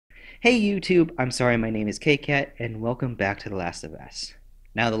Hey YouTube, I'm sorry, my name is K.A.T, and welcome back to The Last of Us.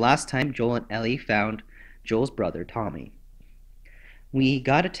 Now, the last time Joel and Ellie found Joel's brother, Tommy, we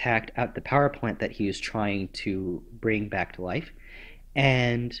got attacked at the power plant that he was trying to bring back to life,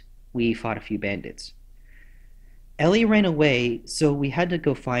 and we fought a few bandits. Ellie ran away, so we had to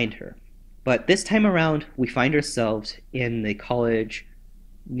go find her. But this time around, we find ourselves in the college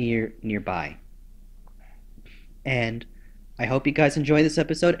nearby. And I hope you guys enjoy this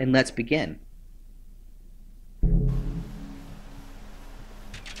episode, and let's begin. Give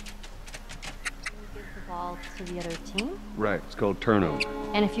the ball to the other team. Right, it's called turnover.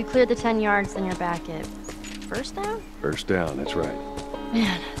 And if you clear the 10 yards, then you're back at first down? First down, that's right.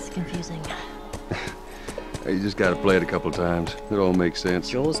 Man, it's confusing. You just gotta play it a couple times. It all makes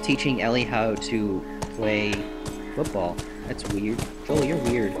sense. Joel's teaching Ellie how to play football. That's weird. Joel, you're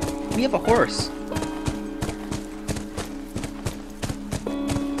weird. We have a horse.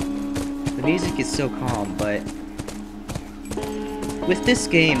 The music is so calm, but with this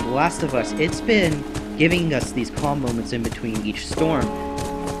game, The Last of Us, it's been giving us these calm moments in between each storm.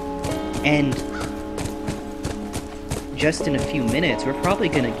 And just in a few minutes, we're probably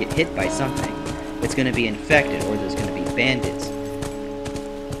gonna get hit by something. It's gonna be infected, or there's gonna be bandits.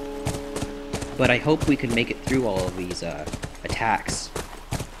 But I hope we can make it through all of these attacks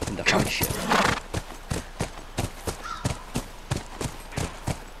and the hardship.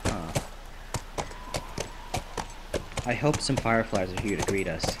 I hope some fireflies are here to greet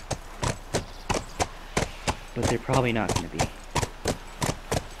us. But they're probably not gonna be.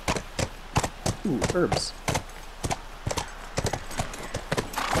 Ooh, herbs.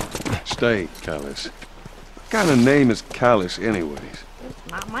 Stay, Callus. What kind of name is Callus, anyways?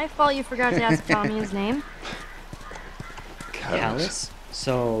 It's not my fault you forgot to ask Tommy his name. Callus?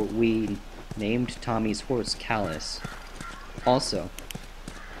 So we named Tommy's horse Callus. Also,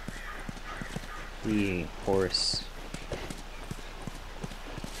 the horse.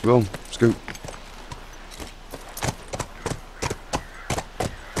 Go, scoot.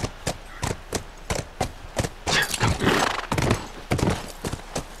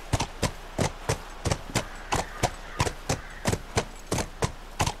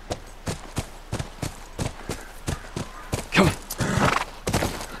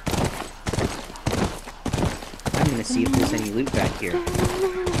 I'm gonna see if there's any loot back here.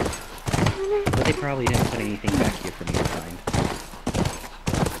 But they probably didn't put anything back here for me to find.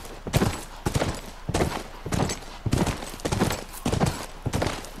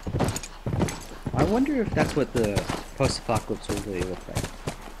 I wonder if that's what the post-apocalypse will really look like.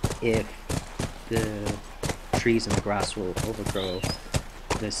 If the trees and the grass will overgrow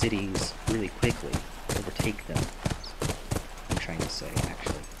the cities really quickly, overtake them. I'm trying to say,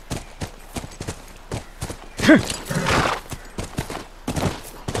 actually.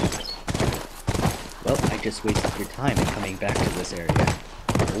 Well, I just wasted your time in coming back to this area.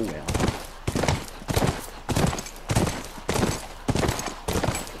 Oh well.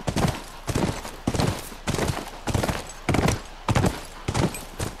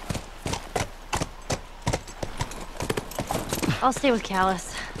 I'll stay with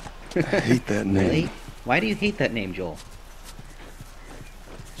Callus. I hate that name. Really? Why do you hate that name, Joel?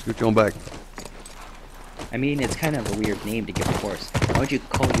 Scoot on back. I mean, it's kind of a weird name to give a horse. Why would you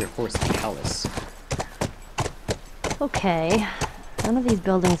call your horse Callus? Okay. None of these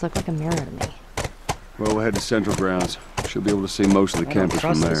buildings look like a mirror to me. Well, we'll head to Central Grounds. Should be able to see most of the I don't campus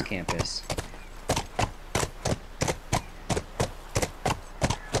from trust there. this campus.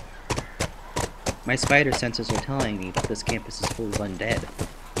 My spider senses are telling me that this campus is full of undead.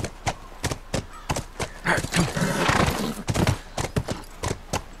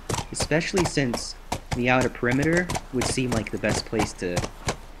 Especially since the outer perimeter would seem like the best place to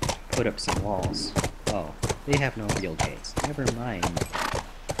put up some walls. Oh, they have no real gates. Never mind.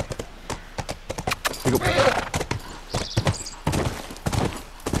 Here we go.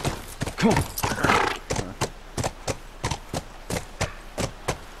 Come on.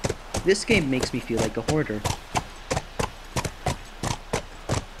 This game makes me feel like a hoarder.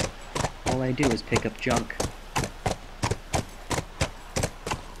 All I do is pick up junk.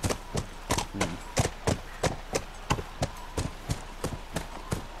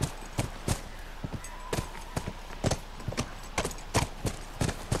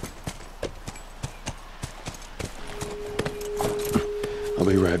 I'll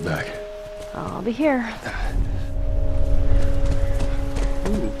be right back. I'll be here.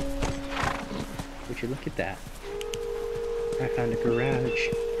 Ooh. Would you look at that? I found a garage.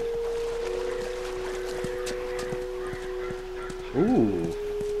 Ooh.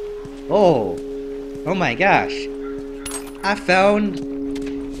 Oh. Oh my gosh. I found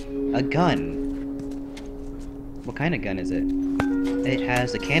A gun. What kind of gun is it? It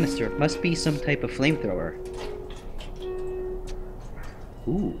has a canister. It must be some type of flamethrower.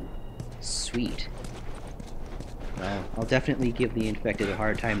 Ooh, sweet. Well, I'll definitely give the infected a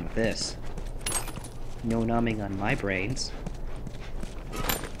hard time with this. No numbing on my brains.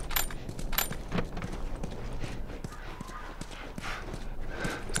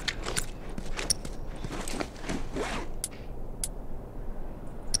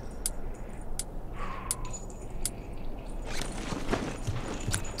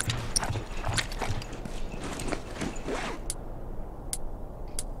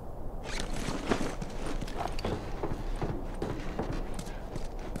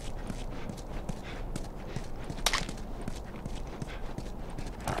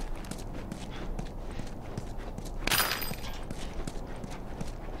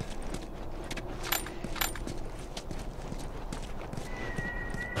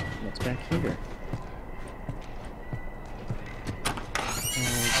 What's back here?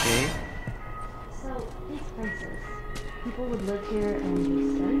 Okay. So, these places, people would live here and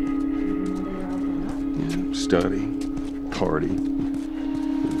just study, even though they were open up? Yeah, study, party,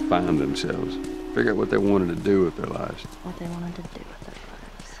 and find themselves. Figure out what they wanted to do with their lives. What they wanted to do with their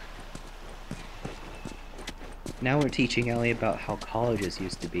lives. Now we're teaching Ellie about how colleges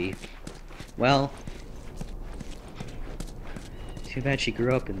used to be. Well, too bad she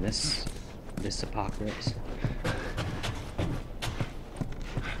grew up in this apocalypse.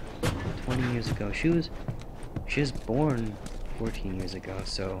 20 years ago. She was born 14 years ago,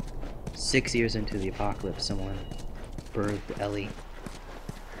 so 6 years into the apocalypse someone birthed Ellie.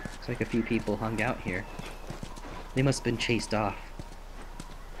 Looks like a few people hung out here. They must have been chased off.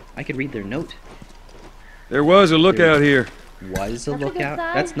 I could read their note. There was a lookout here. Was a That's a good lookout?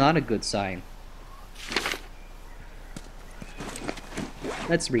 sign. That's not a good sign.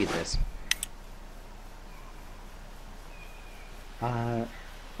 Let's read this.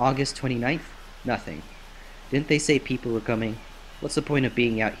 August 29th? Nothing. Didn't they say people were coming? What's the point of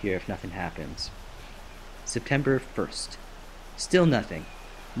being out here if nothing happens? September 1st. Still nothing.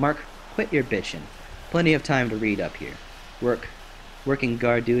 Mark, quit your bitchin'. Plenty of time to read up here. Working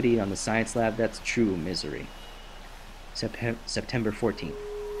guard duty on the science lab, that's true misery. September 14th.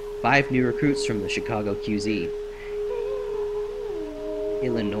 5 new recruits from the Chicago QZ.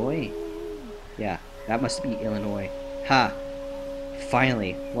 Illinois? Yeah, that must be Illinois. Ha!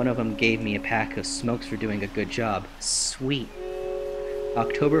 Finally, one of them gave me a pack of smokes for doing a good job. Sweet.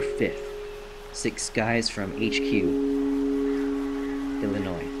 October 5th. 6 guys from HQ,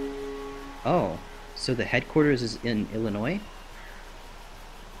 Illinois. Oh, so the headquarters is in Illinois?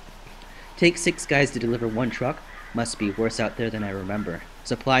 Take 6 guys to deliver 1 truck. Must be worse out there than I remember.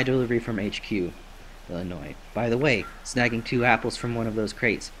 Supply delivery from HQ, Illinois. By the way, snagging 2 apples from one of those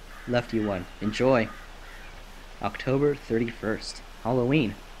crates. Left you 1. Enjoy. October 31st.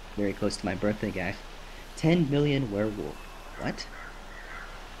 Halloween. Very close to my birthday, guys. 10 million werewolves. What?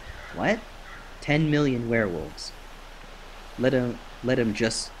 What? 10 million werewolves. Let 'em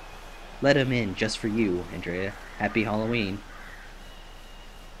in just for you, Andrea. Happy Halloween.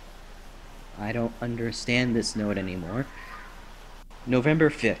 I don't understand this note anymore. November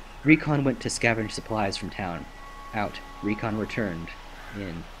 5th. Recon went to scavenge supplies from town. Out. Recon returned.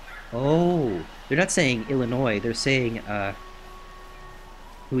 In. Oh, they're not saying Illinois. They're saying,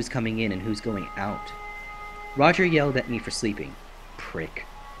 who's coming in and who's going out. Roger yelled at me for sleeping. Prick.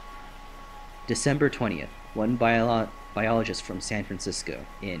 December 20th. One biologist from San Francisco.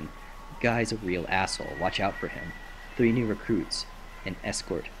 In. Guy's a real asshole. Watch out for him. 3 new recruits. An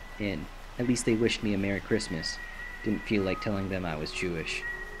escort. In. At least they wished me a Merry Christmas. Didn't feel like telling them I was Jewish.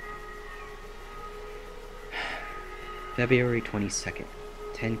 February 22nd.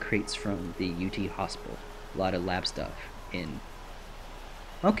 10 crates from the UT hospital. A lot of lab stuff. In.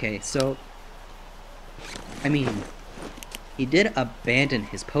 Okay, so... I mean... He did abandon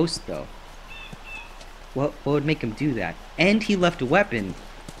his post, though. What would make him do that? And he left a weapon!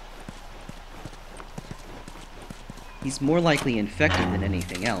 He's more likely infected than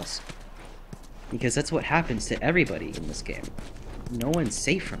anything else. Because that's what happens to everybody in this game. No one's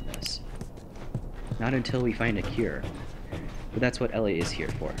safe from this. Not until we find a cure. But that's what Ellie is here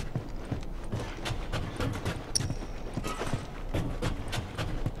for.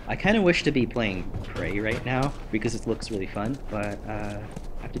 I kind of wish to be playing Prey right now, because it looks really fun, but I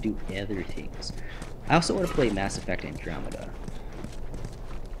have to do other things. I also want to play Mass Effect Andromeda,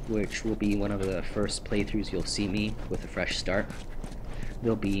 which will be one of the first playthroughs you'll see me with a fresh start.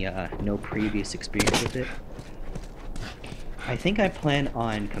 There'll be no previous experience with it. I think I plan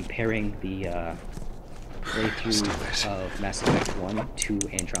on comparing the playthrough of Mass Effect 1 to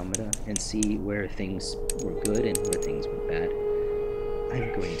Andromeda and see where things were good and where things were bad,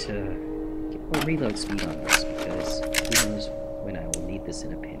 I'm going to get more reload speed on this because who knows when I will need this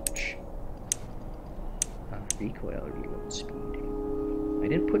in a pinch. Recoil reload speed. I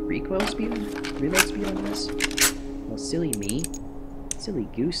didn't put reload speed on this? Well, silly me. Silly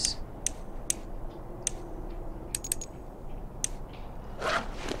goose.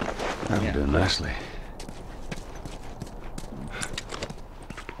 That'll do nicely.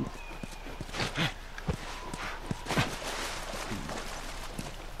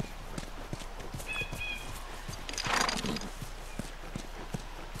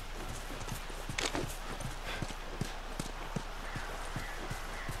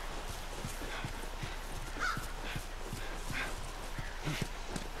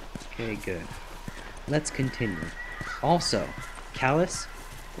 Okay, good. Let's continue. Also, Callus,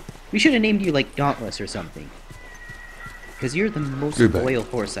 we should have named you like Dauntless or something. Because you're the most loyal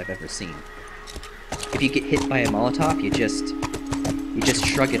horse I've ever seen. If you get hit by a Molotov, you just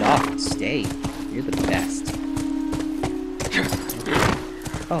shrug it off and stay. You're the best.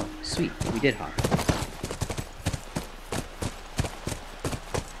 Oh, sweet. We did hop.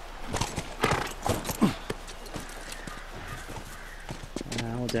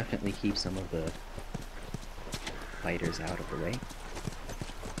 I'll definitely keep some of the fighters out of the way.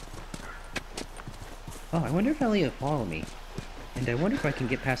 Oh, I wonder if Ellie will follow me. And I wonder if I can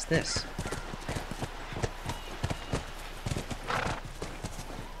get past this.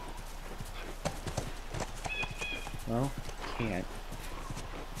 Well, can't.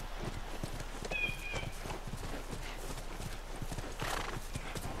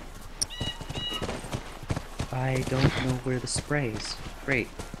 I don't know where the spray is. Great.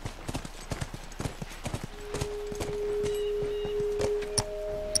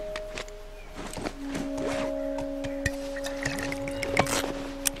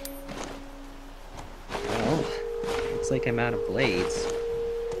 Well, looks like I'm out of blades.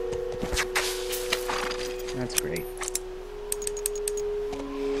 That's great.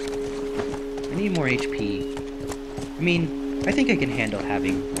 I need more HP. I mean, I think I can handle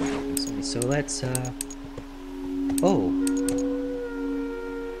having more health and so on. So let's, oh.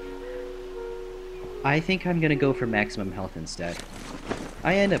 I think I'm gonna go for maximum health instead.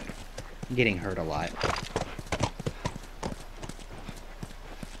 I end up getting hurt a lot.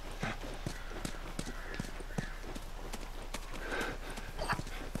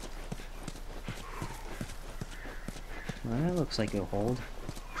 Well, that looks like it'll hold.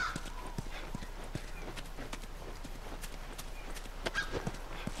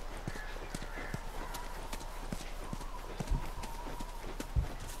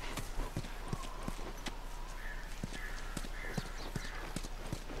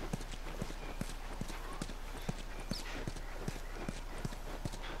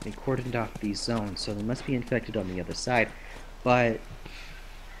 They cordoned off these zones, so they must be infected on the other side, but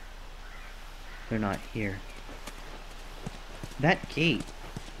they're not here. That gate,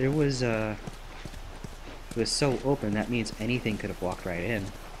 it was so open, that means anything could have walked right in.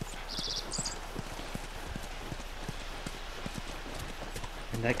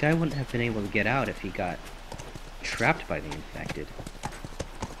 And that guy wouldn't have been able to get out if he got trapped by the infected.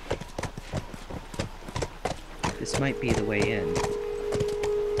 This might be the way in.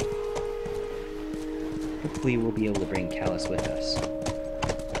 Hopefully we'll be able to bring Callus with us.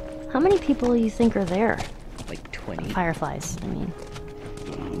 How many people do you think are there? Like 20. Fireflies, I mean.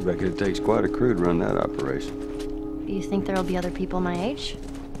 I reckon it takes quite a crew to run that operation. Do you think there'll be other people my age?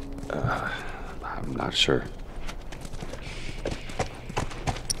 I'm not sure.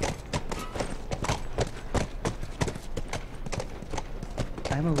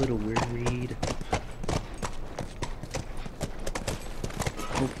 I'm a little worried.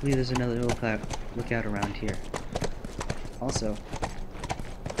 Hopefully there's another lookout around here. Also,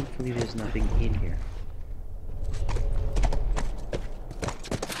 hopefully there's nothing in here.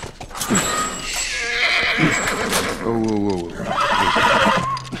 Whoa.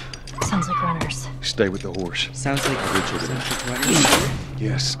 Sounds like runners. Stay with the horse. Sounds like running.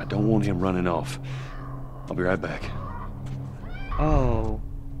 Yes, I don't want him running off. I'll be right back. Oh.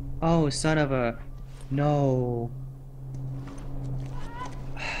 Oh, son of a... No.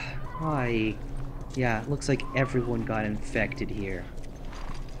 Why? Yeah, it looks like everyone got infected here.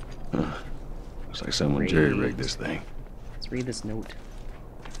 Huh. Looks like someone Great. jerry-rigged this thing. Let's read this note.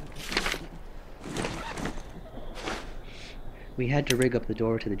 We had to rig up the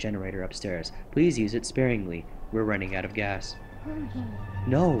door to the generator upstairs. Please use it sparingly. We're running out of gas.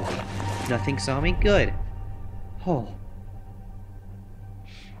 No! Nothing saw me? Good. Oh.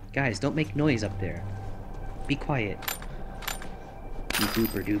 Guys, don't make noise up there. Be quiet. You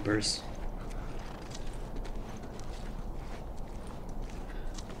duper dupers.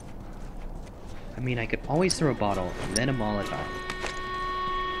 I mean, I could always throw a bottle and then a Molotov.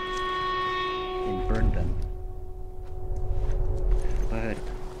 And burn them. But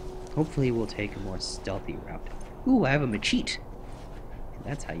hopefully we'll take a more stealthy route. Ooh, I have a machete.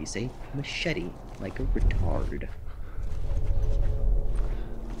 That's how you say machete, like a retard.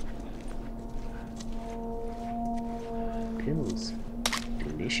 Pills.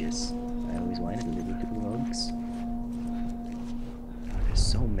 Delicious. I always wanted to live with drugs. God, there's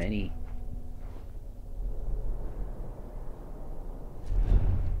so many.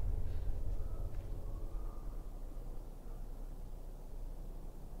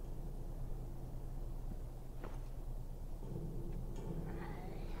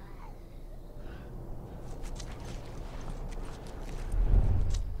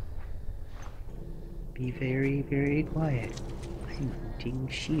 Be very, very quiet. I'm eating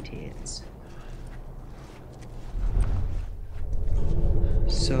sheetheads.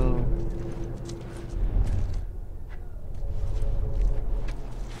 So...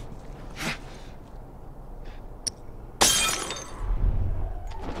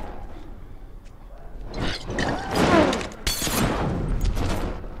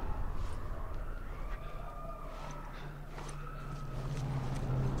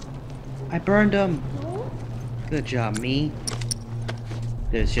 I burned them! Good job, me.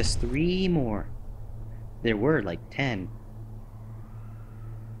 There's just 3 more. There were like 10.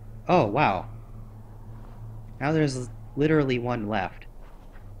 Oh, wow. Now there's literally 1 left.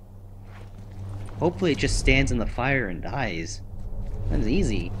 Hopefully it just stands in the fire and dies. That's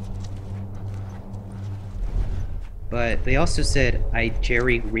easy. But they also said I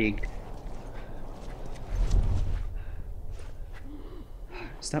jerry-rigged.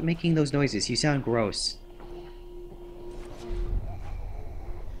 Stop making those noises, you sound gross.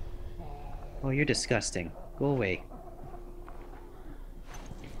 Oh, you're disgusting. Go away.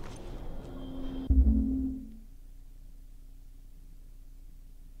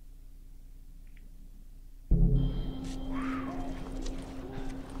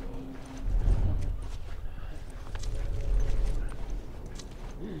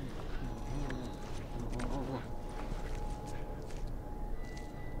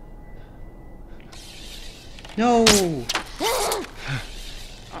 No!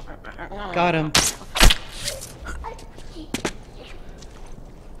 Got him.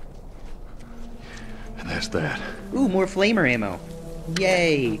 And that's that. Ooh, more flamer ammo.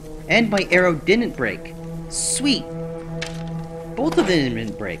 Yay! And my arrow didn't break. Sweet! Both of them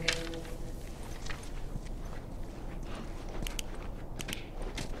didn't break.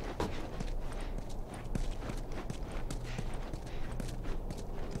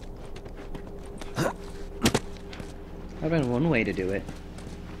 That'd been one way to do it.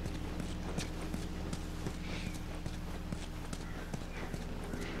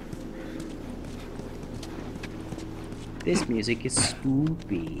 This music is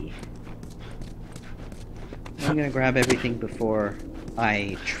spooky. I'm gonna grab everything before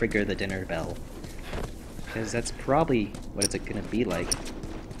I trigger the dinner bell. Because that's probably what it's gonna be like.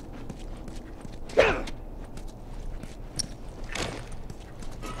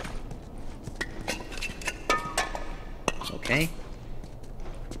 Okay.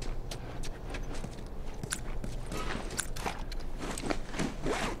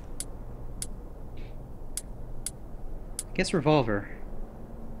 Guess revolver.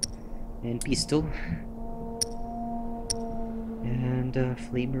 And pistol. And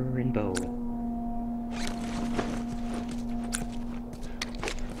flamer and bow.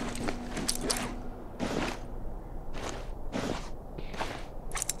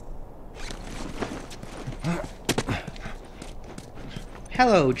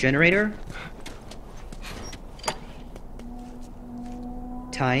 Hello, generator.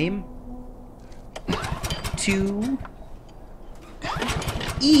 Time to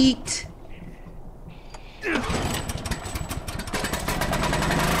eat.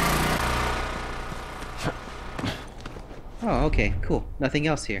 Oh, okay, cool. Nothing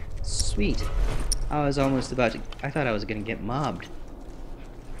else here. Sweet. I was almost about to... I thought I was gonna get mobbed.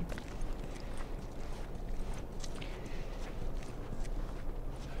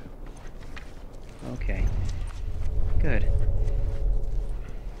 Okay. Good.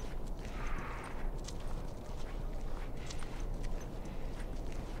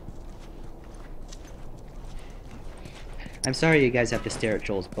 I'm sorry you guys have to stare at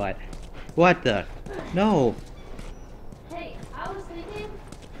Joel's butt. What the? No! Hey, I was thinking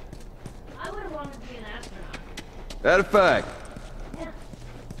I would have wanted to be an astronaut. That a fact. Yeah.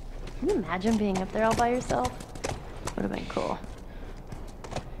 Can you imagine being up there all by yourself? Would have been cool.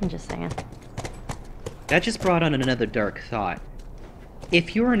 I'm just saying. That just brought on another dark thought.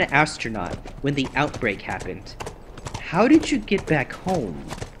 If you were an astronaut when the outbreak happened, how did you get back home?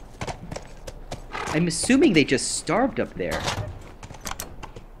 I'm assuming they just starved up there.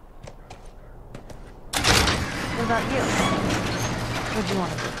 What about you? What'd you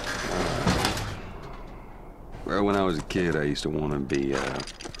want to do? Well, when I was a kid, I used to want to be a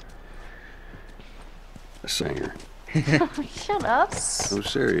singer. Shut up. So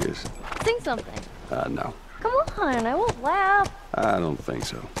serious. Sing something. No. Come on, I won't laugh. I don't think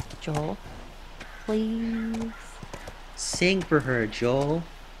so. Joel, please. Sing for her, Joel.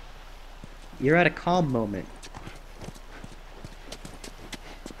 You're at a calm moment.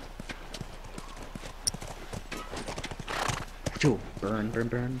 Joel, burn, burn,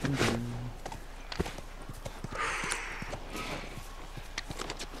 burn, burn, burn.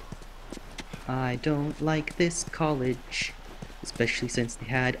 I don't like this college, especially since they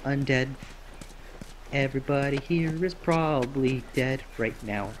had undead. Everybody here is probably dead right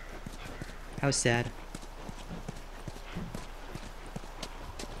now. How sad.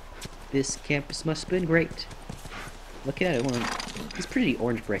 This campus must have been great. Look at it, it's pretty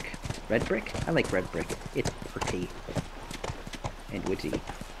orange brick. Red brick? I like red brick. It's pretty. And witty.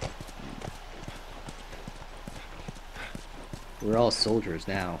 We're all soldiers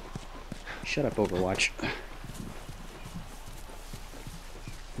now. Shut up, Overwatch.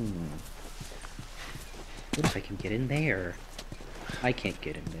 What if I can get in there? I can't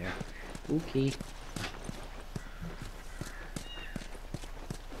get in there. Okay.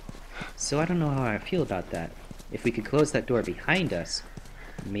 So I don't know how I feel about that. If we could close that door behind us,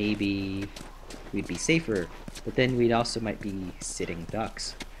 maybe we'd be safer, but then we'd also might be sitting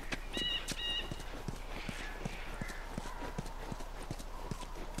ducks.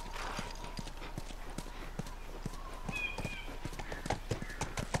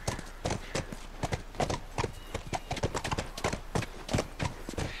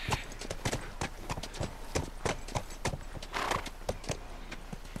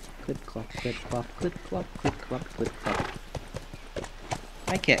 Clip clop, clip clop, clip clop, clip clop, clip clop.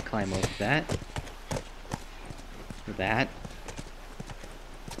 I can't climb over that. Or that.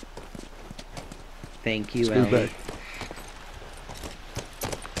 Thank you, Let's go Ellie. back.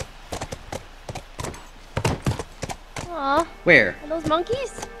 Aw, Where? are those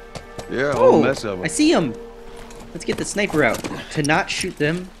monkeys? Yeah, a whole Oh, mess of them. I see them. Let's get the sniper out. To not shoot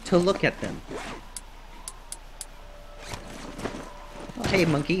them, to look at them. Hey,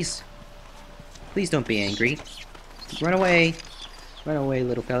 monkeys. Please don't be angry. Run away. Run away,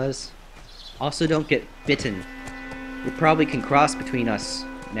 little fellas. Also, don't get bitten. You probably can cross between us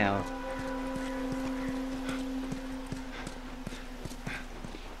now.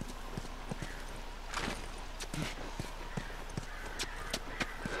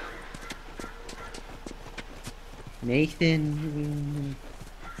 Nathan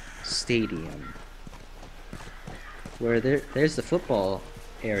Stadium. Where there's the football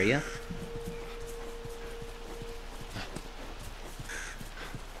area.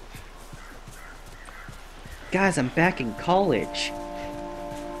 Guys, I'm back in college.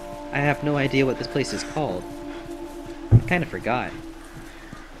 I have no idea what this place is called. I kind of forgot.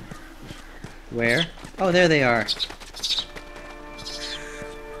 Where? Oh, there they are.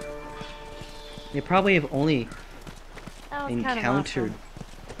 They probably have only That was kind of encountered awesome.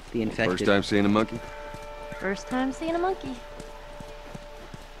 the infected. First time seeing a monkey? First time seeing a monkey.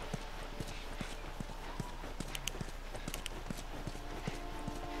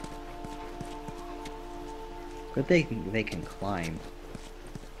 But they can climb.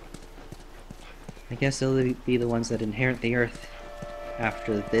 I guess they'll be the ones that inherit the earth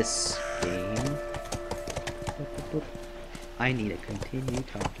after this game. I need to continue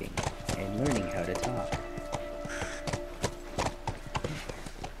talking and learning how to talk.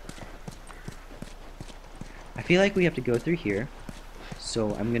 I feel like we have to go through here,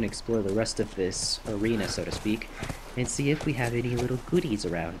 so I'm gonna explore the rest of this arena, so to speak, and see if we have any little goodies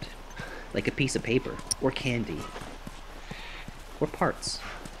around. Like a piece of paper, or candy, or parts.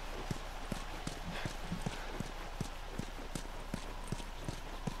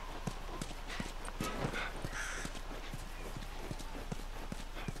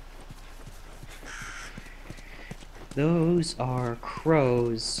 Those are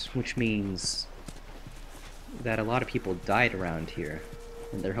crows, which means that a lot of people died around here,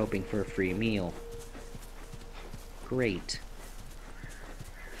 and they're hoping for a free meal. Great.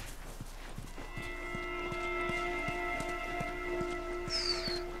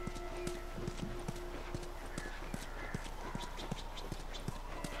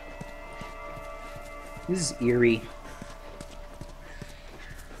 This is eerie.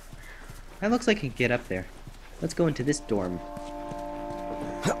 That looks like I can get up there. Let's go into this dorm.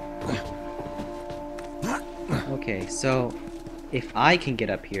 Okay, so if I can get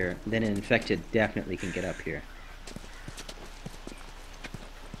up here, then an infected definitely can get up here.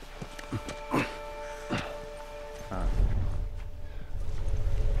 Huh.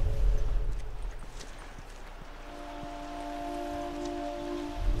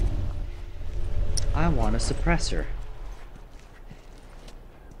 I want a suppressor.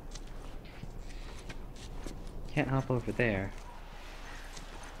 Can't hop over there.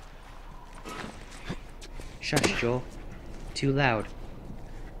 Shush, Joel. Too loud.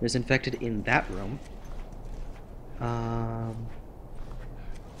 There's infected in that room.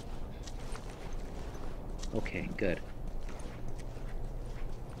 Okay, good.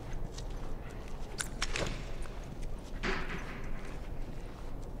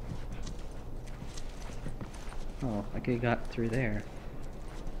 Oh, I could have got through there.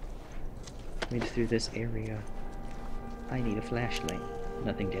 Maybe through this area. I need a flashlight.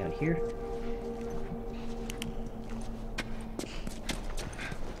 Nothing down here.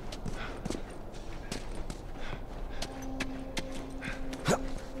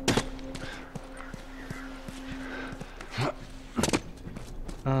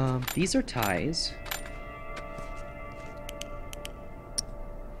 These are ties.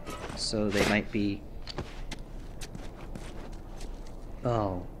 So they might be...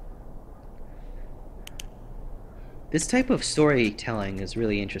 Oh. This type of storytelling is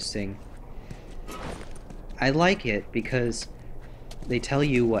really interesting. I like it because they tell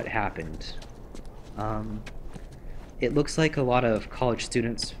you what happened. It looks like a lot of college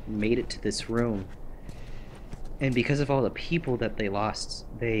students made it to this room. And because of all the people that they lost,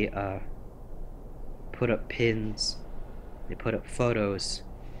 they put up pins, they put up photos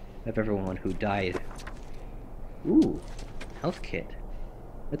of everyone who died. Ooh, health kit.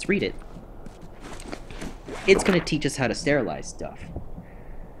 Let's read it. It's going to teach us how to sterilize stuff.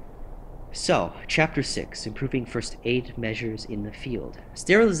 So, Chapter 6, Improving First Aid Measures in the Field.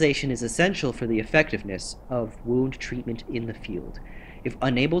 Sterilization is essential for the effectiveness of wound treatment in the field. If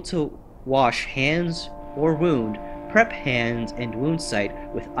unable to wash hands or wound, prep hands and wound site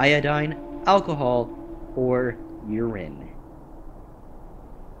with iodine, alcohol, or urine.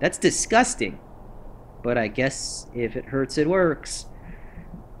 That's disgusting, but I guess if it hurts, it works.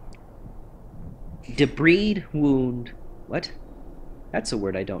 Debrided wound. What? That's a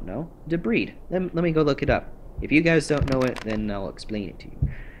word I don't know. Debrided. Let me go look it up. If you guys don't know it, then I'll explain it to you.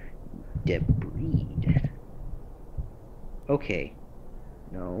 Debrided. Okay.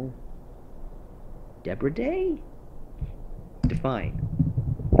 No. Debridé? Define.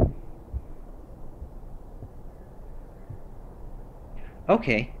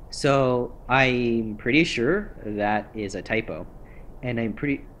 Okay, so I'm pretty sure that is a typo. And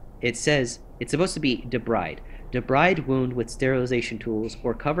it says it's supposed to be debride. Debride wound with sterilization tools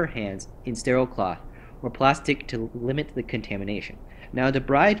or cover hands in sterile cloth or plastic to limit the contamination. Now,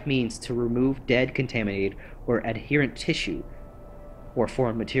 debride means to remove dead, contaminated, or adherent tissue or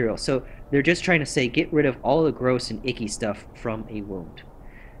foreign material. So they're just trying to say get rid of all the gross and icky stuff from a wound.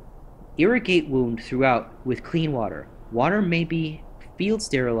 Irrigate wound throughout with clean water. Water may be field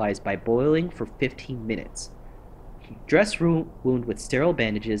sterilized by boiling for 15 minutes. Dress wound with sterile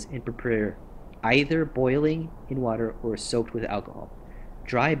bandages and prepare either boiling in water or soaked with alcohol.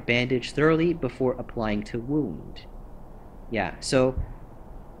 Dry bandage thoroughly before applying to wound. Yeah, so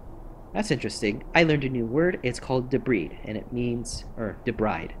that's interesting. I learned a new word. It's called debride, and it means, or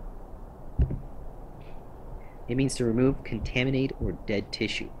debride. It means to remove contaminated or dead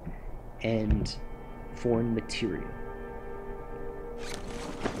tissue and foreign material.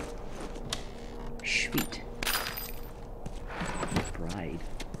 Sweet. Debride.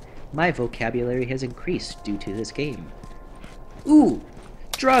 My vocabulary has increased due to this game. Ooh!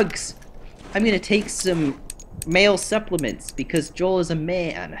 Drugs! I'm gonna take some male supplements because Joel is a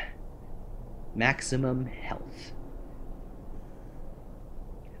man. Maximum health.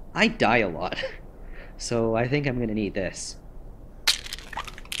 I die a lot, so I think I'm gonna need this.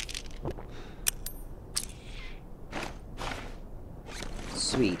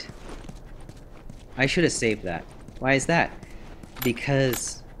 Sweet. I should have saved that. Why is that?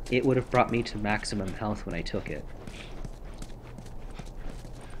 Because it would have brought me to maximum health when I took it.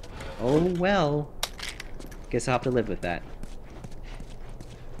 Oh well. Guess I'll have to live with that.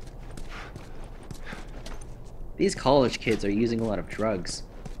 These college kids are using a lot of drugs.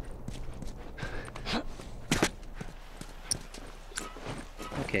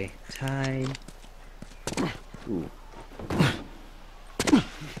 Okay, time. Ooh.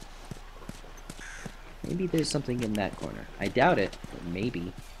 Maybe there's something in that corner. I doubt it, but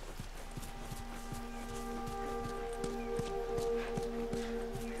maybe.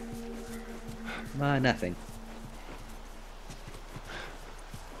 Nothing.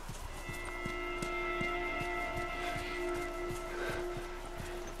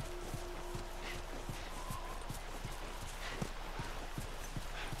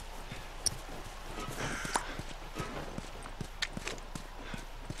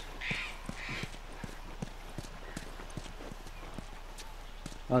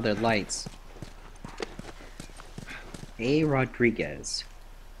 Oh, they're lights. A. Rodriguez.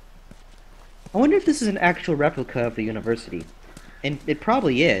 I wonder if this is an actual replica of the university. And it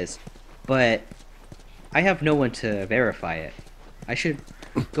probably is, but I have no one to verify it. I should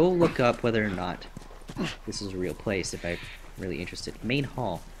go look up whether or not this is a real place if I'm really interested. Main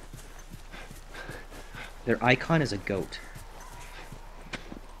hall. Their icon is a goat.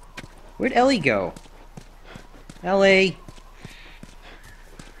 Where'd Ellie go? Ellie!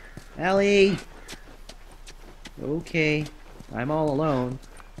 Ellie! Okay, I'm all alone.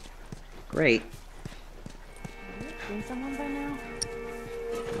 Great. Have you seen someone by now?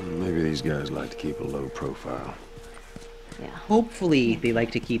 Maybe these guys like to keep a low profile. Yeah. Hopefully they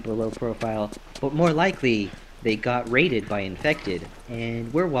like to keep a low profile, but more likely they got raided by infected,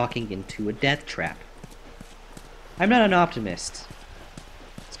 and we're walking into a death trap. I'm not an optimist.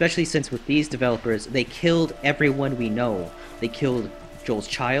 Especially since with these developers, they killed everyone we know. They killed Joel's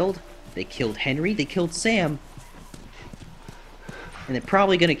child, they killed Henry, they killed Sam. And they're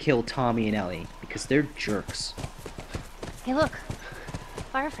probably gonna kill Tommy and Ellie, because they're jerks. Hey, look.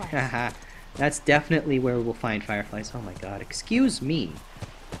 Fireflies. Haha, that's definitely where we'll find fireflies. Oh my god, excuse me.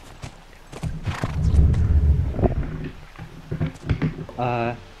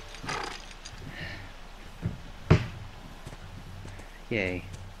 Yay.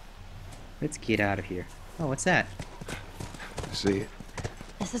 Let's get out of here. Oh, what's that? See it?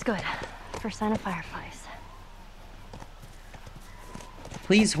 This is good. First sign of fireflies.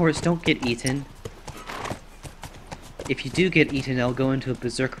 Please, horse, don't get eaten. If you do get eaten, I'll go into a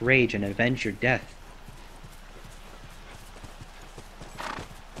berserk rage and avenge your death.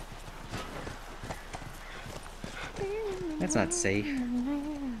 That's not safe.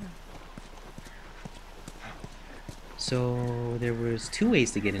 So, there was 2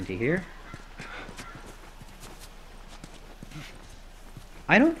 ways to get into here.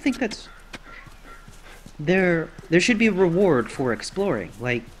 I don't think that's... There should be a reward for exploring,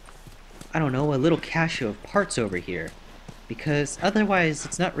 like, I don't know, a little cache of parts over here, because otherwise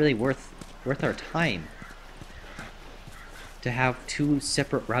it's not really worth our time to have 2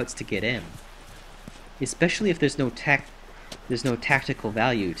 separate routes to get in, especially if there's no tactical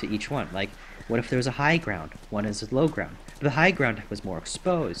value to each one. Like, what if there's a high ground, one is a low ground? The high ground was more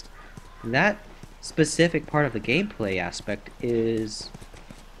exposed. That specific part of the gameplay aspect is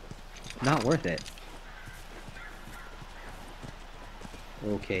not worth it.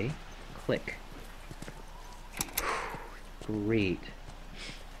 Okay, click. Great.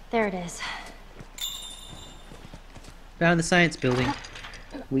 There it is. Found the science building.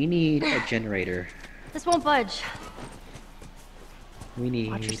 We need a generator. This won't budge. We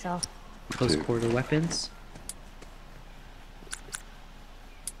need Watch yourself. close quarter weapons.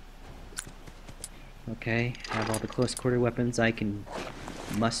 Okay, have all the close quarter weapons I can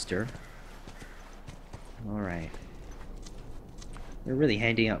muster. Alright. They're really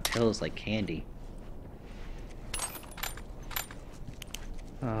handing out pills like candy.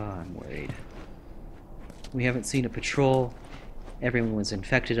 Oh, I'm worried. We haven't seen a patrol. Everyone was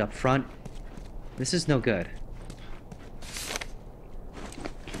infected up front. This is no good.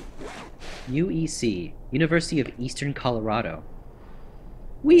 UEC, University of Eastern Colorado.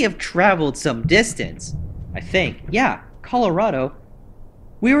 We have traveled some distance, I think. Yeah, Colorado.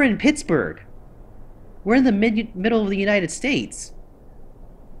 We were in Pittsburgh. We're in the middle of the United States.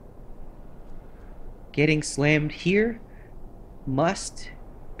 Getting slammed here? Must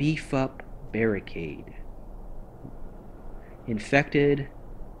beef up barricade. Infected.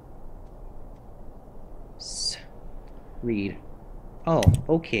 Read. Oh,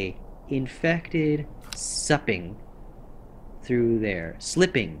 okay. Infected supping through there.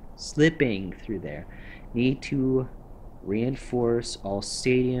 Slipping through there. Need to reinforce all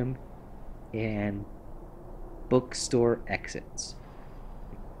stadium and bookstore exits.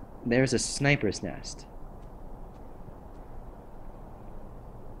 There's a sniper's nest.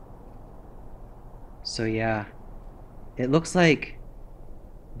 So yeah, it looks like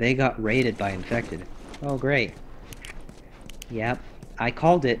they got raided by infected. Oh great. Yep, I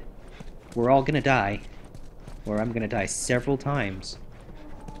called it. We're all gonna die. Or I'm gonna die several times.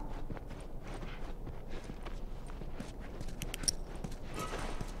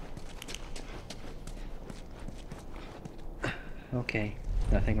 Okay,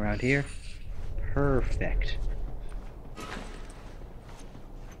 nothing around here. Perfect.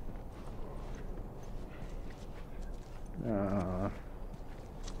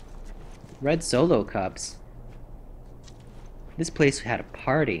 Red Solo cups. This place had a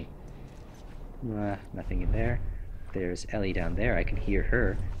party. Nothing in there. There's Ellie down there. I can hear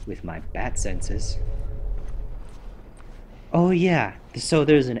her with my bat senses. Oh yeah, so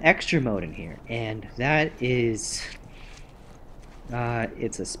there's an extra mode in here, and that is...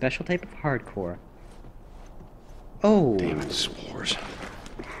 it's a special type of hardcore. Oh! Damn it, spores.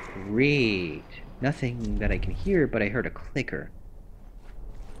 Great. Nothing that I can hear, but I heard a clicker.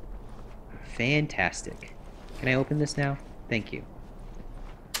 Fantastic. Can I open this now? Thank you.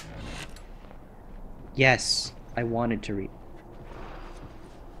 Yes, I wanted to read.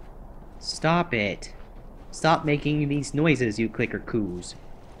 Stop it. Stop making these noises, you clicker coos.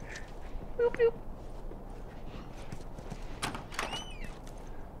 Boop, boop.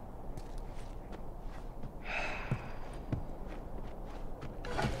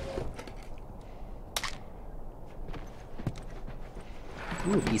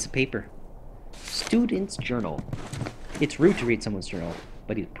 Ooh, a piece of paper. Student's journal. It's rude to read someone's journal,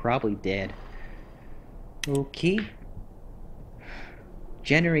 but he's probably dead. Okay.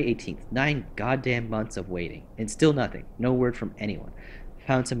 January 18th. 9 goddamn months of waiting. And still nothing. No word from anyone.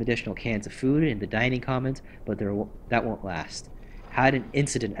 Found some additional cans of food in the dining commons, but that won't last. Had an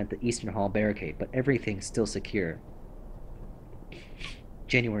incident at the Eastern Hall barricade, but everything's still secure.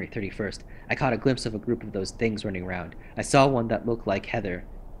 January 31st. I caught a glimpse of a group of those things running around. I saw one that looked like Heather.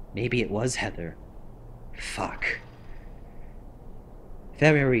 Maybe it was Heather. Fuck.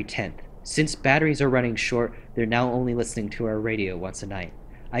 February 10th. Since batteries are running short, they're now only listening to our radio once a night.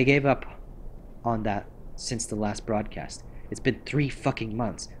 I gave up on that since the last broadcast. It's been 3 fucking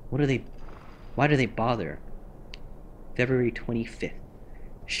months. Why do they bother? February 25th.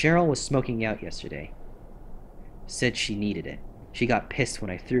 Cheryl was smoking out yesterday. Said she needed it. She got pissed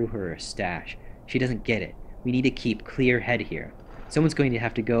when I threw her a stash. She doesn't get it. We need to keep clear head here. Someone's going to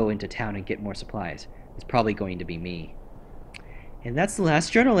have to go into town and get more supplies. It's probably going to be me. And that's the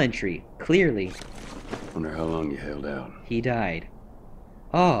last journal entry, clearly. Wonder how long you held out. He died.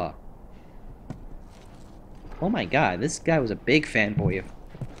 Oh. Oh my god, this guy was a big fanboy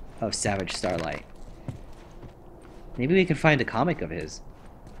of Savage Starlight. Maybe we can find a comic of his.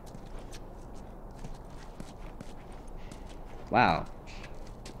 Wow.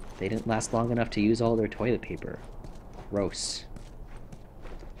 They didn't last long enough to use all their toilet paper. Gross.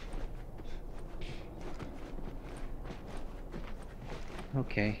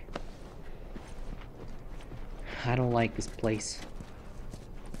 Okay. I don't like this place.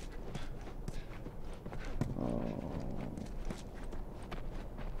 Oh.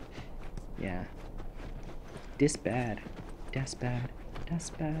 Yeah. This bad. That's bad. That's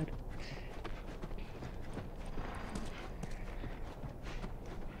bad.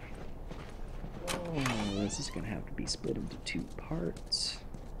 Oh, this is gonna have to be split into 2 parts.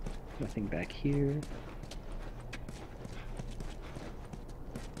 Nothing back here.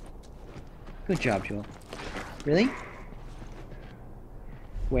 Good job, Joel. Really?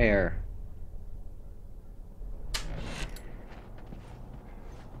 Where?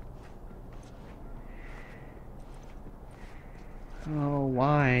 Oh,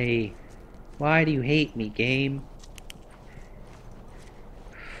 why? Why do you hate me, game?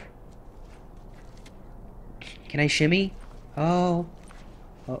 Can I shimmy? Oh.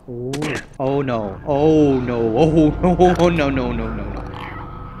 Oh. Oh no. Oh no. Oh no. Oh no. No. No. No. No.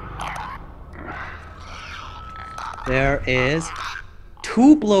 There is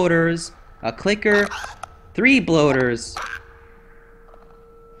 2 bloaters, a clicker, 3 bloaters.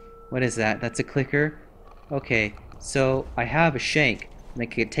 What is that? That's a clicker? Okay, so I have a shank, and I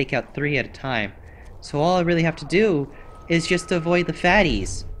can take out 3 at a time. So all I really have to do is just avoid the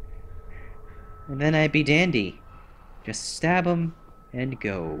fatties. And then I'd be dandy. Just stab them and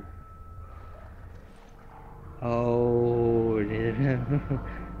go. Oh...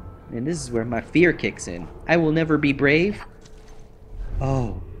 And this is where my fear kicks in. I will never be brave.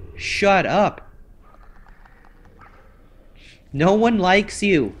 Oh, shut up. No one likes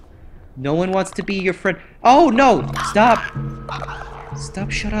you. No one wants to be your friend. Oh, no. Stop.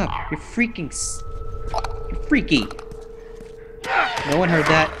 Stop, shut up. You're freaking... You're freaky. No one heard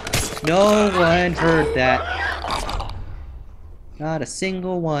that. No one heard that. Not a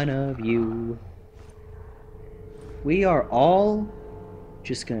single one of you. We are all...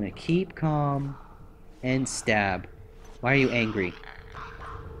 just gonna keep calm and stab. Why are you angry?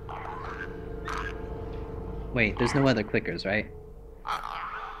 Wait, there's no other clickers, right?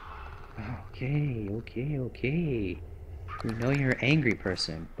 Okay, okay, okay. We know you're an angry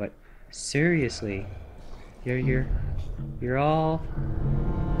person, but seriously, you're all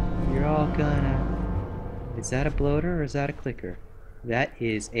gonna. Is that a bloater or is that a clicker? That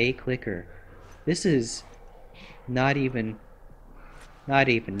is a clicker. This is not even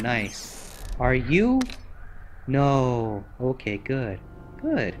nice. Are you? No. Okay, good.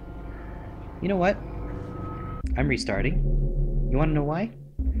 Good. You know what? I'm restarting. You wanna know why?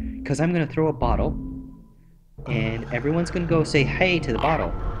 Because I'm gonna throw a bottle and everyone's gonna go say hey to the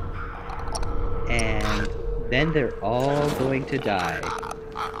bottle. And then they're all going to die.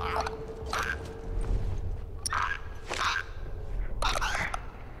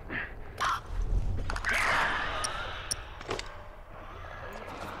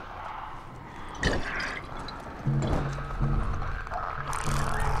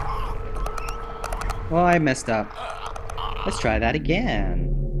 Well, I messed up. Let's try that again.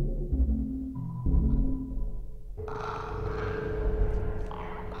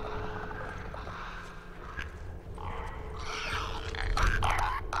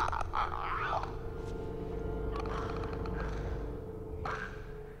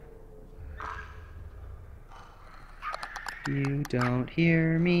 You don't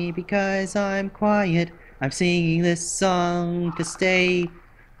hear me because I'm quiet. I'm singing this song to stay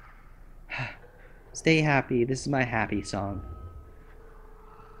happy. This is my happy song.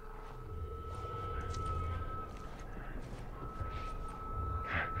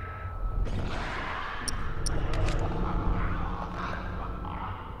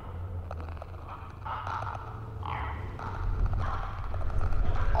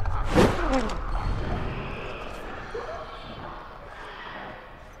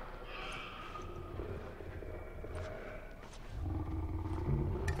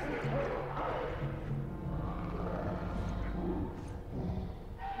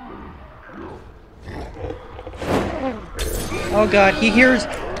 Oh god, he hears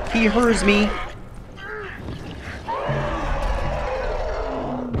me.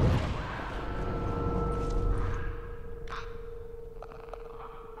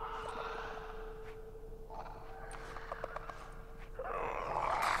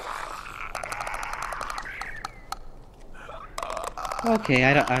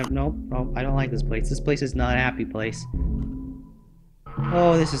 Okay, nope, I don't like this place. This place is not a happy place.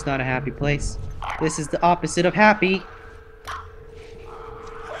 Oh, this is not a happy place. This is the opposite of happy.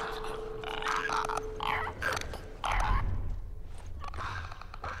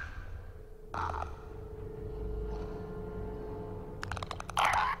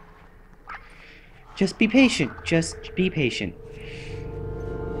 Just be patient. Just be patient.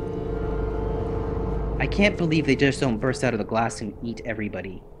 I can't believe they just don't burst out of the glass and eat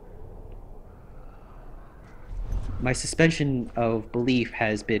everybody. My suspension of belief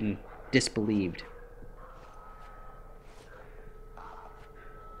has been disbelieved.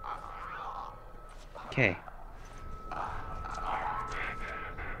 Okay.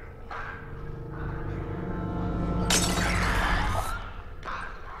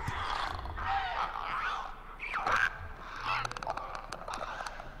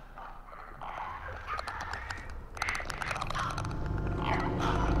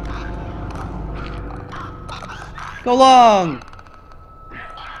 Go long!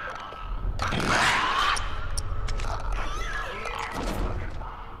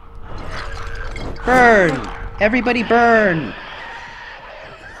 Burn! Everybody burn!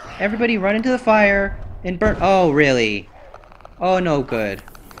 Everybody run into the fire and burn. Oh, really? Oh, no good.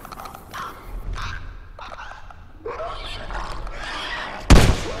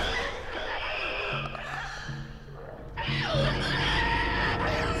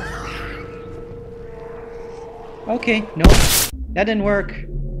 Okay, nope. That didn't work.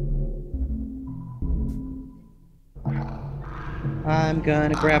 I'm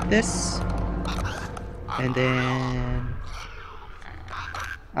gonna grab this. And then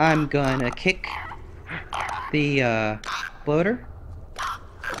I'm gonna kick the bloater.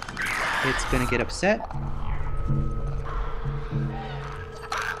 It's gonna get upset.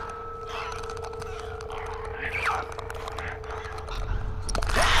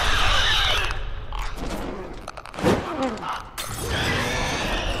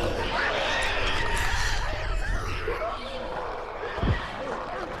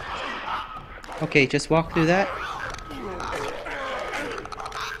 Okay, just walk through that.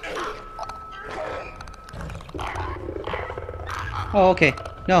 Oh, okay.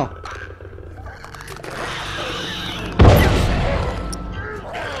 No.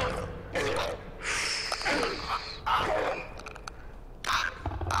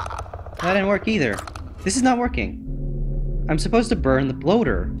 That didn't work either. This is not working. I'm supposed to burn the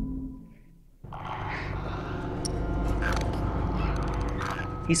bloater.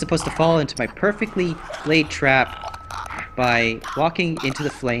 He's supposed to fall into my perfectly laid trap by walking into the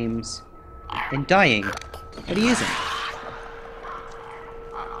flames and dying, but he isn't.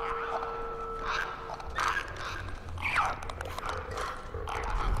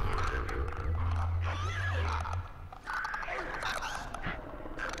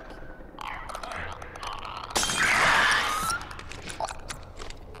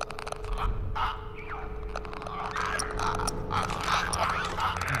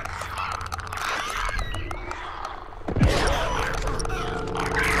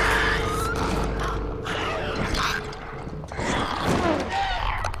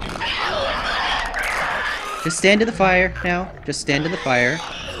 Just stand in the fire now. Just stand in the fire.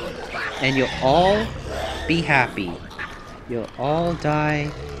 And you'll all be happy. You'll all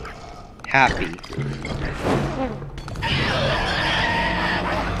die happy.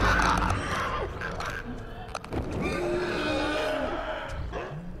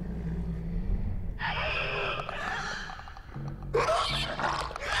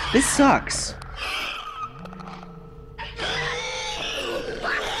 This sucks.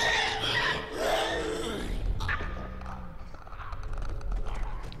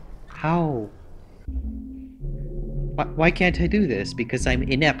 How? Why can't I do this? Because I'm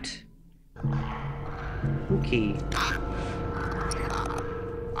inept. Okay.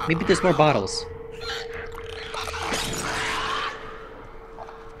 Maybe there's more bottles.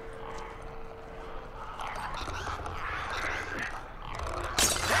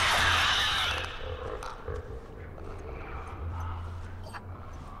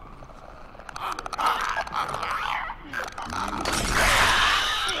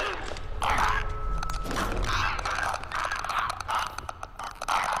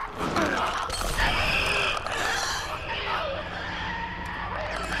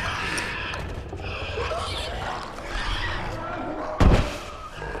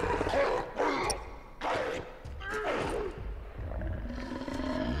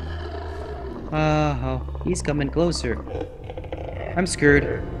 Oh, he's coming closer. I'm screwed.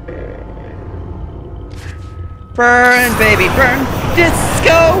 Burn, baby, burn!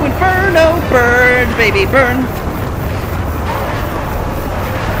 Disco Inferno! Burn, baby, burn!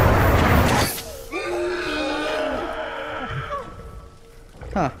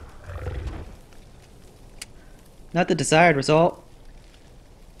 Huh. Not the desired result.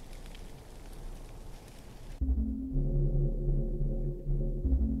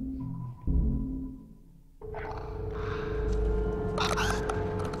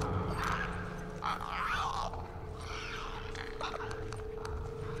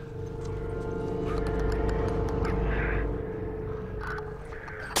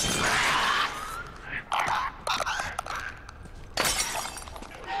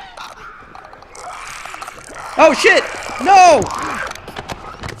 Oh shit! No!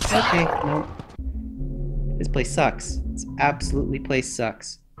 Okay, no. This place sucks. This absolutely place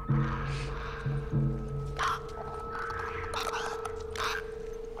sucks.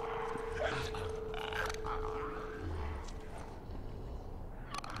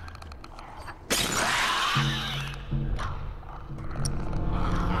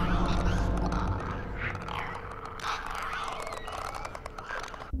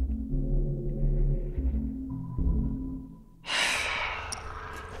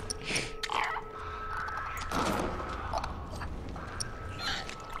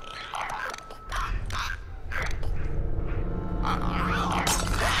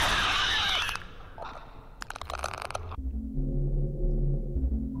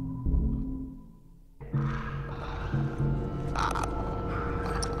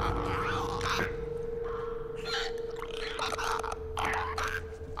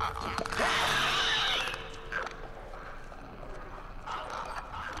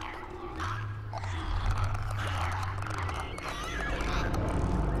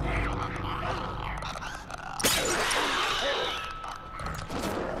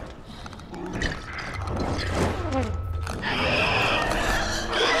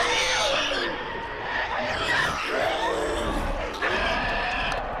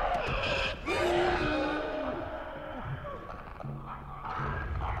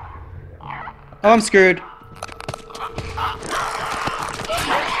 Oh, I'm screwed.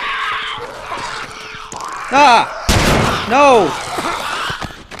 Ah! No!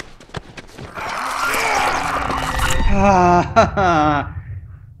 Ah,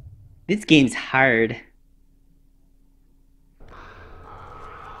 this game's hard.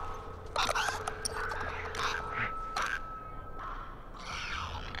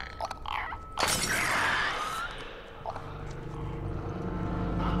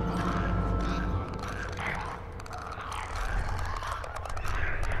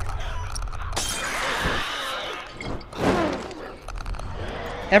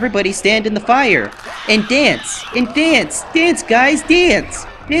 Everybody stand in the fire and dance! And dance! Dance, guys, dance!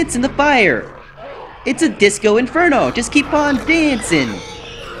 Dance in the fire! It's a disco inferno! Just keep on dancing!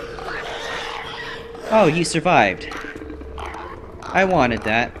 Oh, you survived. I wanted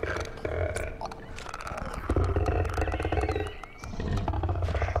that.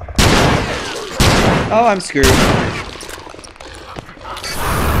 Oh, I'm screwed.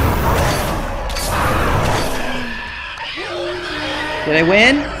 Did I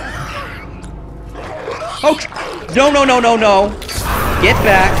win? Oh, no, no, no, no, no. Get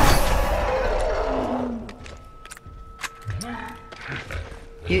back.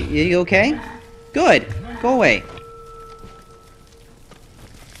 You okay? Good. Go away.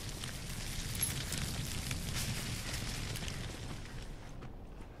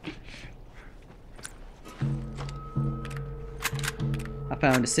 I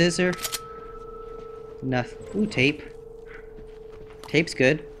found a scissor. Enough. Ooh, tape. Tape's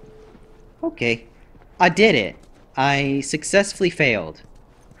good. Okay. I did it. I successfully failed.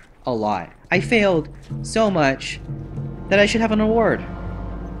 A lot. I failed so much that I should have an award.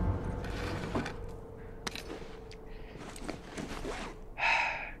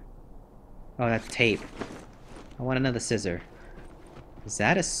 Oh, that's tape. I want another scissor. Is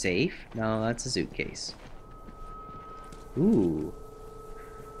that a safe? No, that's a suitcase. Ooh.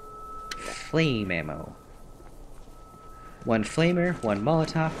 Flame ammo. One flamer, one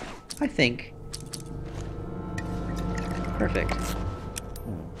Molotov. I think. Perfect.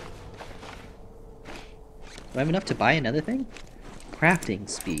 Do I have enough to buy another thing? Crafting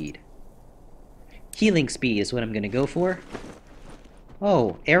speed. Healing speed is what I'm gonna go for.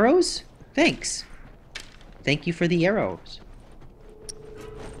 Oh, arrows? Thanks. Thank you for the arrows.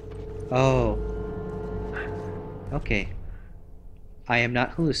 Oh. Okay. I am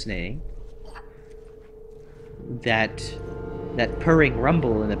not hallucinating. That purring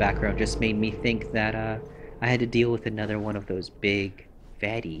rumble in the background just made me think that I had to deal with another one of those big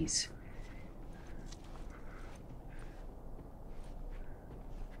fatties.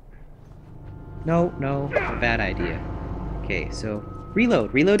 No, no, a bad idea. Okay, so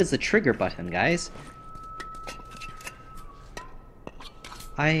reload. Reload is the trigger button, guys.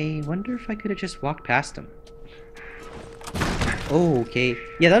 I wonder if I could have just walked past him. Oh, okay.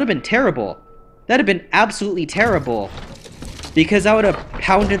 Yeah, that would have been terrible. That would have been absolutely terrible. Because I would have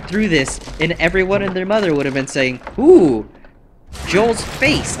pounded through this, and everyone and their mother would have been saying, "Ooh, Joel's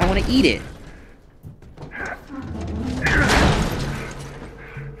face, I want to eat it."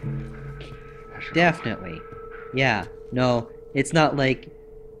 Definitely. Yeah, no, it's not like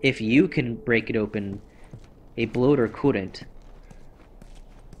if you can break it open, a bloater couldn't.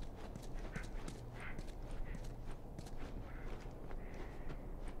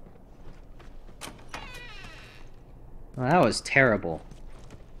 Well, that was terrible.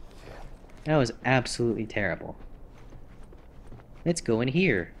 That was absolutely terrible. Let's go in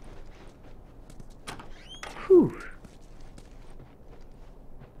here. Whew.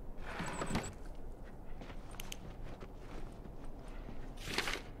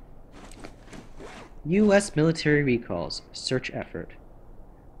 U.S. military recalls. Search effort.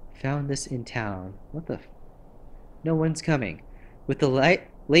 Found this in town. What the... No one's coming. With the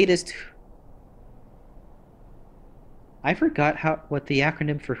latest... I forgot what the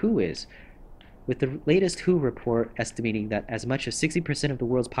acronym for WHO is. With the latest WHO report estimating that as much as 60% of the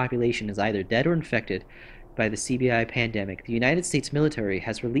world's population is either dead or infected by the CBI pandemic, the United States military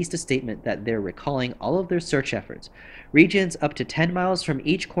has released a statement that they're recalling all of their search efforts. Regions up to 10 miles from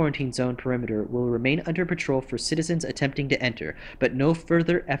each quarantine zone perimeter will remain under patrol for citizens attempting to enter, but no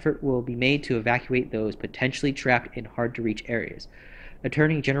further effort will be made to evacuate those potentially trapped in hard-to-reach areas.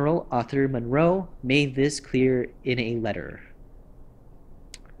 Attorney General Arthur Monroe made this clear in a letter.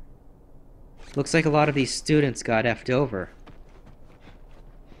 Looks like a lot of these students got effed over.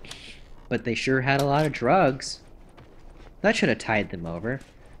 But they sure had a lot of drugs. That should have tied them over.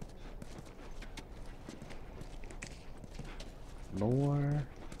 More.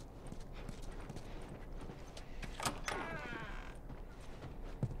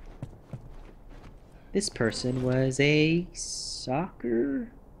 This person was a soccer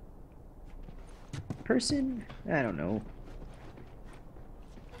person? I don't know.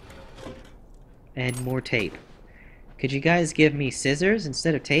 And more tape. Could you guys give me scissors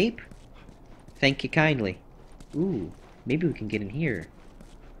instead of tape? Thank you kindly. Ooh, maybe we can get in here.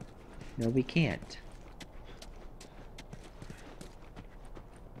 No, we can't.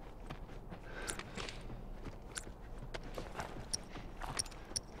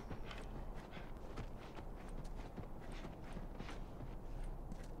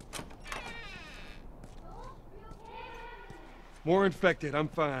 More infected, I'm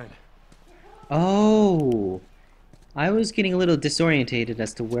fine. Oh, I was getting a little disorientated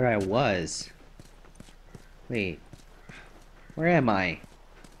as to where I was. Wait, where am I?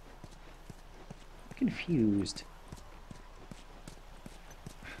 I'm confused.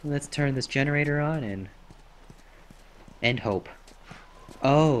 Let's turn this generator on and end hope.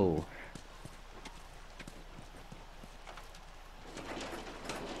 Oh.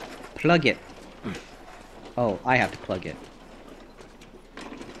 Plug it. Oh, I have to plug it.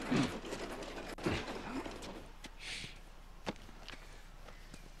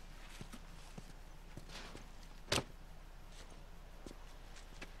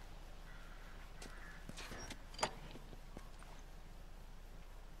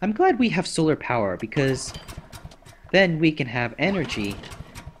 I'm glad we have solar power because then we can have energy,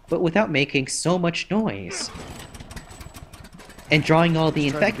 but without making so much noise. And drawing all the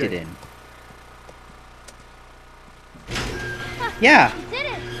infected in. Yeah! You did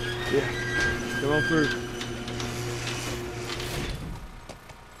it! Yeah, come on through.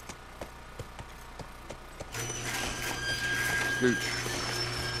 Scoot.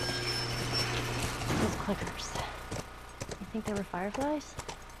 Those clickers. You think they were fireflies?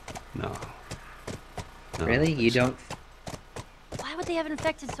 No. No, Really? You don't... Why would they have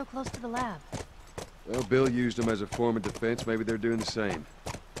infected so close to the lab? Well, Bill used them as a form of defense. Maybe they're doing the same.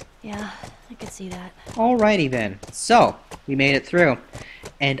 Yeah, I could see that. Alrighty then. So, we made it through.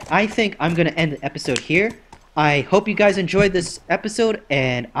 And I think I'm going to end the episode here. I hope you guys enjoyed this episode,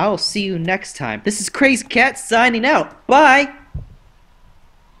 and I'll see you next time. This is Crazy Cat signing out. Bye!